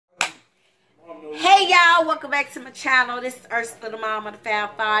Hello, welcome back to my channel. This is Ursula, the mom of the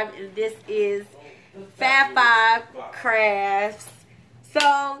Fab Five, and this is Fab Five Crafts. So,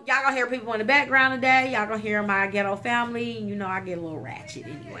 y'all gonna hear people in the background today. Y'all gonna hear my ghetto family. You know I get a little ratchet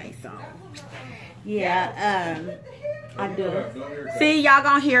anyway, so yeah, I do. See, y'all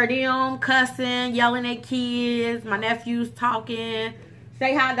gonna hear them cussing, yelling at kids. My nephew's talking.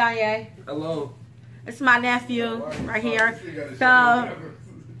 Say hi, Danye. Hello. It's my nephew right here. So,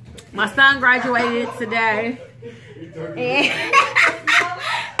 my son graduated today.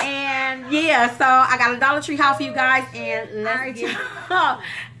 And yeah, so I got a Dollar Tree haul for you guys. And let's get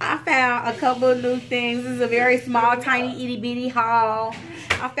I found a couple of new things. This is a very small, tiny, itty bitty haul.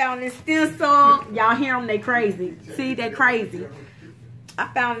 I found this stencil. Y'all hear them? They crazy. See, they crazy. I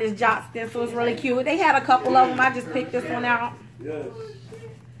found this jot stencil. It's really cute. They had a couple of them. I just picked this one out.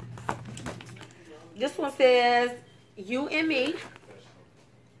 This one says, "You and me."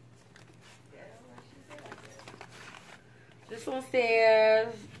 This one says,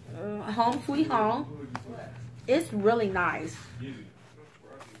 "Home Sweet Home." It's really nice.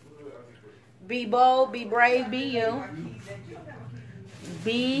 Be bold, be brave, be you.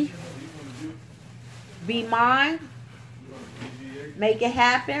 Be mine. Make it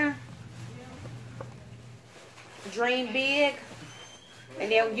happen. Dream big.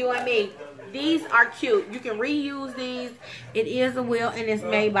 And then you and me. These are cute. You can reuse these. It is a wheel and it's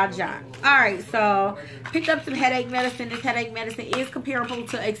made by John. Alright, so picked up some headache medicine. This headache medicine is comparable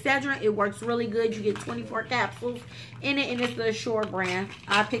to Excedrin. It works really good. You get 24 capsules in it, and it's the Shore brand.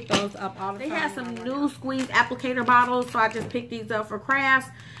 I picked those up all the time. They have some new squeeze applicator bottles, so I just picked these up for crafts.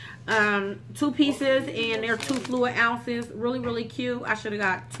 2 pieces, and they're 2 fluid ounces. Really cute. I should have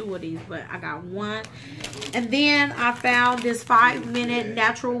got 2 of these, but I got 1. And then I found this 5-minute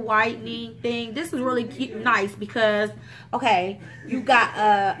natural whitening thing. This is really cute, nice, because okay, you got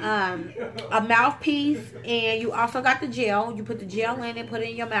a mouthpiece, and you also got the gel. You put the gel in and put it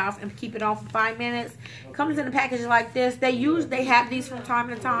in your mouth and keep it on for 5 minutes. Comes in a package like this. They have these from time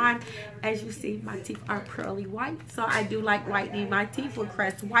to time. As you see, my teeth are pearly white, so I do like whitening my teeth with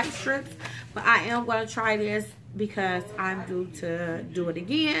Crest white strips. But I am going to try this because I'm due to do it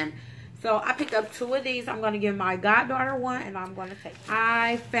again. So I picked up 2 of these. I'm going to give my goddaughter one, and I'm going to take.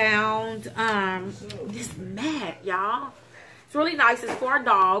 I found this mat, y'all. It's really nice. It's for a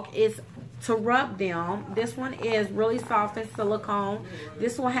dog. It's to rub them. This one is really soft and silicone.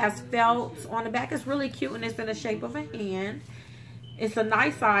 This one has felt on the back. It's really cute, and it's in the shape of a hand. It's a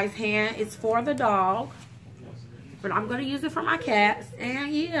nice size hand. It's for the dog, but I'm going to use it for my cats.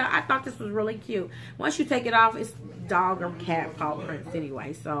 And yeah, I thought this was really cute. Once you take it off, it's dog or cat paw prints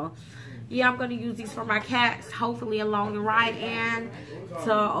anyway. So yeah, I'm going to use these for my cats, hopefully along the ride and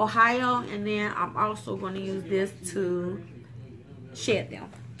to Ohio. And then I'm also going to use this to shed them.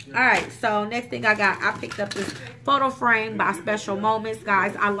 Alright, so next thing I picked up this photo frame by Special Moments,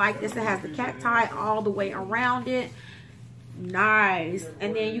 guys. I like this. It has the cat tie all the way around it. Nice.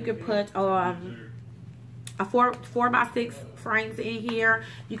 And then you can put a 4x6 frames in here.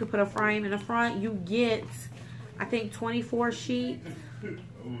 You can put a frame in the front. You get, I think, 24 sheets.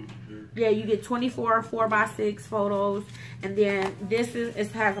 Yeah, you get 24 4x6 photos. And then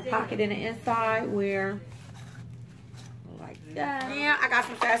it has a pocket in the inside where, like that. Yeah, I got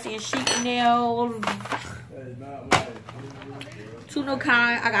some sassy and chic nails. 2 new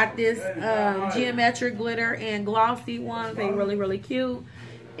kind. I got this geometric glitter and glossy ones. They really cute.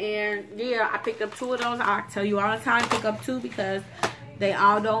 And yeah, I picked up 2 of those. I tell you all the time, pick up 2 because they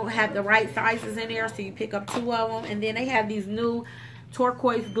all don't have the right sizes in there. So you pick up 2 of them. And then they have these new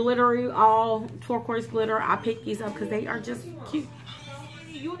turquoise glittery, all turquoise glitter. I picked these up because they are just cute.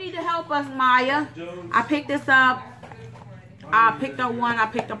 You need to help us, Maya. I picked this up. I picked up 1. I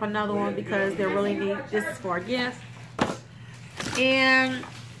picked up another one because they're really neat. This is for a gift. And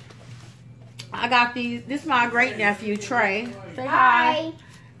I got these. This is my great nephew, Trey. Say hi.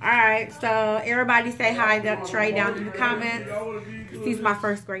 Alright, so everybody say hi to Trey down in the comments. He's my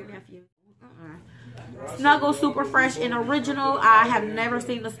first great nephew. Snuggle Super Fresh and Original. I have never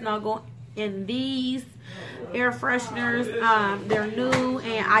seen a Snuggle in these air fresheners. They're new,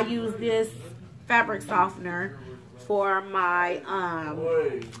 and I use this fabric softener for my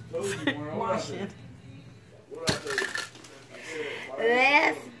washing.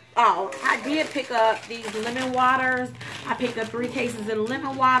 I did pick up these lemon waters. I picked up 3 cases of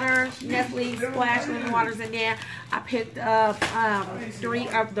lemon water, Nestle Splash lemon waters, and then I picked up 3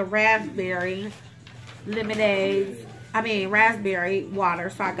 of the raspberry raspberry water.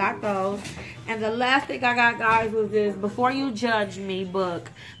 So I got those. And the last thing I got, guys, was this Before You Judge Me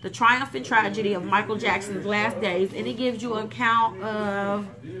book, The Triumph and Tragedy of Michael Jackson's Last Days. And it gives you a count of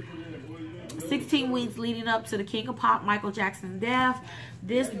 16 weeks leading up to the King of Pop, Michael Jackson's death.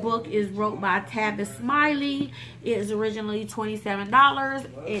 This book is wrote by Tavis Smiley. It is originally $27.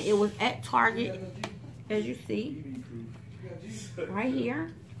 And it was at Target, as you see, right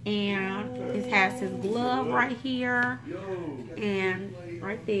here. And it has his glove right here and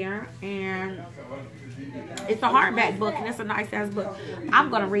right there. And it's a hardback book, and it's a nice ass book.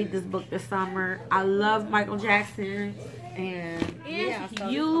 I'm gonna read this book this summer. I love Michael Jackson, and if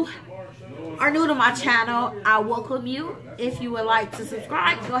you are new to my channel, I welcome you. If you would like to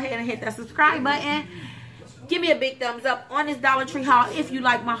subscribe, go ahead and hit that subscribe button. Give me a big thumbs up on this Dollar Tree haul if you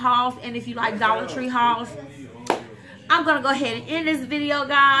like my hauls, and if you like Dollar Tree hauls. I'm gonna go ahead and end this video,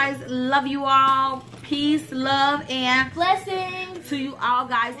 guys. Love you all. Peace, love, and blessings to you all,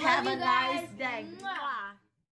 guys. Have a guys. nice day. Mwah.